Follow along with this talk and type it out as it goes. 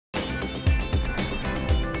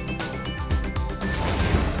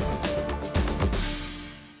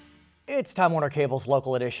It's Time Warner Cable's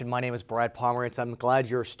Local Edition. My name is Brad Pomerance. I'm glad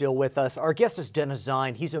you're still with us. Our guest is Dennis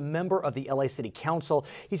Zine. He's a member of the LA City Council.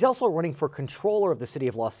 He's also running for controller of the city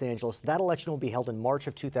of Los Angeles. That election will be held in March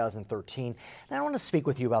of 2013. And I want to speak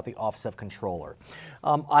with you about the office of controller.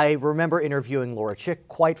 I remember interviewing Laura Chick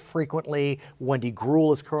quite frequently. Wendy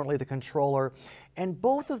Gruhl is currently the controller. And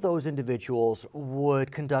both of those individuals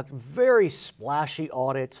would conduct very splashy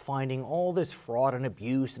audits, finding all this fraud and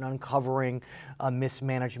abuse and uncovering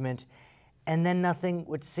mismanagement, and then nothing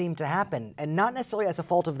would seem to happen. And not necessarily as a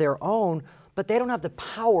fault of their own, but they don't have the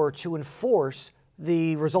power to enforce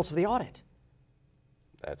the results of the audit.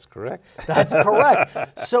 That's correct. That's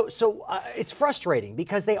correct. So it's frustrating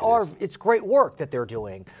because it's great work that they're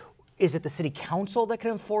doing. Is it the city council that can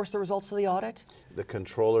enforce the results of the audit? The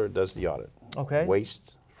controller does the audit. Okay.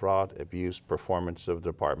 Waste, fraud, abuse, performance of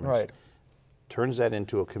departments. Right. Turns that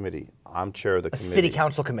into a committee. I'm chair of the committee. City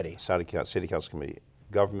council committee. City council committee.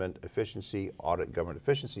 Government efficiency, audit government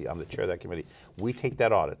efficiency. I'm the chair of that committee. We take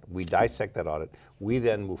that audit. We dissect that audit. We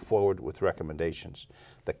then move forward with recommendations.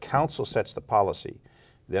 The council sets the policy.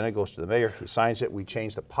 Then it goes to the mayor. He signs it. We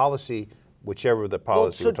change the policy, whichever the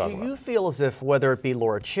policy we're talking about. So do you feel as if, whether it be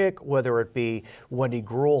Laura Chick, whether it be Wendy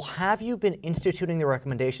Gruhl, have you been instituting the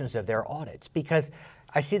recommendations of their audits? Because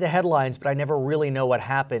I see the headlines, but I never really know what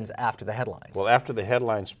happens after the headlines. Well, after the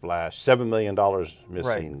headline splash, $7 million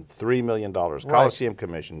missing, $3 million, Coliseum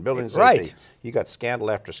Commission, building safety, you got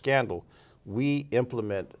scandal after scandal. We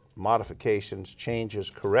implement modifications, changes,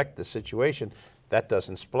 correct the situation. That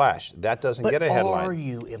doesn't splash. That doesn't get a headline. Are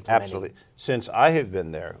you implementing? Absolutely. Since I have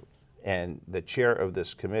been there, and the chair of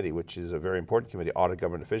this committee, which is a very important committee, Audit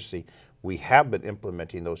Government Efficiency, we have been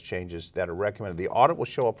implementing those changes that are recommended. The audit will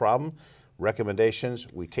show a problem, recommendations,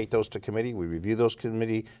 we take those to committee, we review those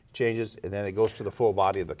committee changes, and then it goes to the full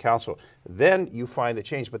body of the council. Then you find the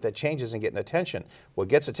change, but that change isn't getting attention. What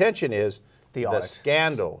gets attention is the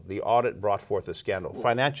scandal. The audit brought forth a scandal.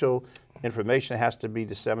 Financial information has to be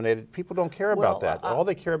disseminated. People don't care about that. All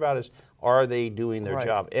they care about is, are they doing their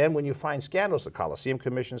job? And when you find scandals, the Coliseum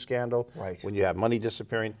Commission scandal, when you have money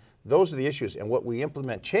disappearing, those are the issues. And what we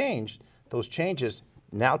implement those changes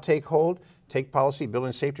now take hold, take policy,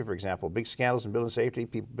 building safety, for example, big scandals in building safety,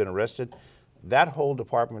 people have been arrested. That whole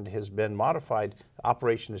department has been modified, the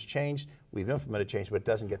operation has changed, we've implemented change, but it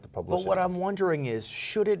doesn't get the publicity. But what I'm wondering is,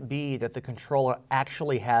 should it be that the controller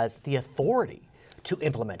actually has the authority to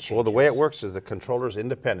implement changes? Well, the way it works is the controller is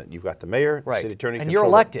independent. You've got the mayor, city attorney, and controller. you're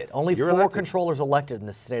elected. Only four controllers elected in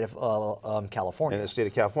the state of California. In the state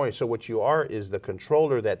of California. So what you are is the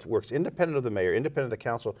controller that works independent of the mayor, independent of the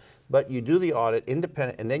council, but you do the audit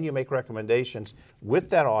independent, and then you make recommendations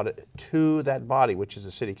with that audit to that body, which is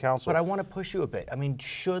the city council. But I want to push you a bit. I mean,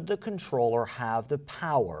 should the controller have the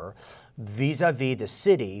power vis-a-vis the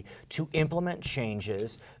city to implement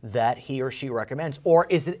changes that he or she recommends? Or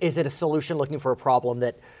is it a solution looking for a problem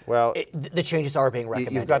that the changes are being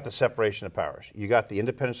recommended? You've got the separation of powers. You got the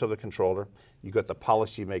independence of the controller. You got the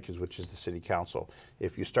policymakers, which is the city council.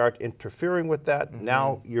 If you start interfering with that,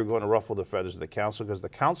 now you're going to ruffle the feathers of the council, because the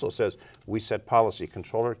council says we set policy.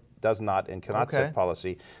 Controller does not and cannot set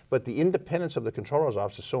policy. But the independence of the controller's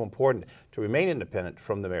office is so important to remain independent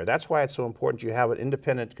from the mayor. That's why it's so important you have an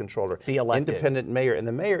independent controller, independent mayor, and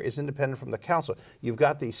the mayor is independent from the council. You've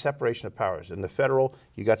got the separation of powers. In the federal,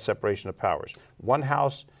 you got separation of powers. One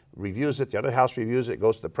house reviews it, the other house reviews it,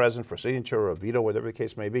 goes to the president for signature or a veto, whatever the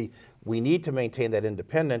case may be. We need to maintain that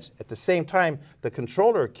independence. At the same time, the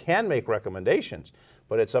controller can make recommendations,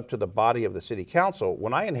 but it's up to the body of the city council.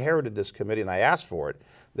 When I inherited this committee and I asked for it,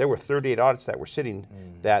 there were 38 audits that were sitting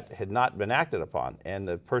that had not been acted upon, and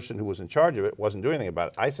the person who was in charge of it wasn't doing anything about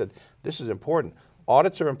it. I said, this is important.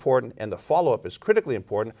 Audits are important, and the follow-up is critically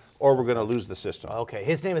important, or we're going to lose the system. Okay.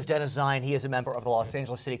 His name is Dennis Zine. He is a member of the Los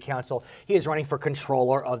Angeles City Council. He is running for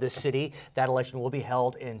controller of this city. That election will be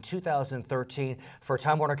held in 2013. For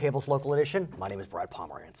Time Warner Cable's Local Edition, my name is Brad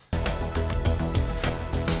Pomerance.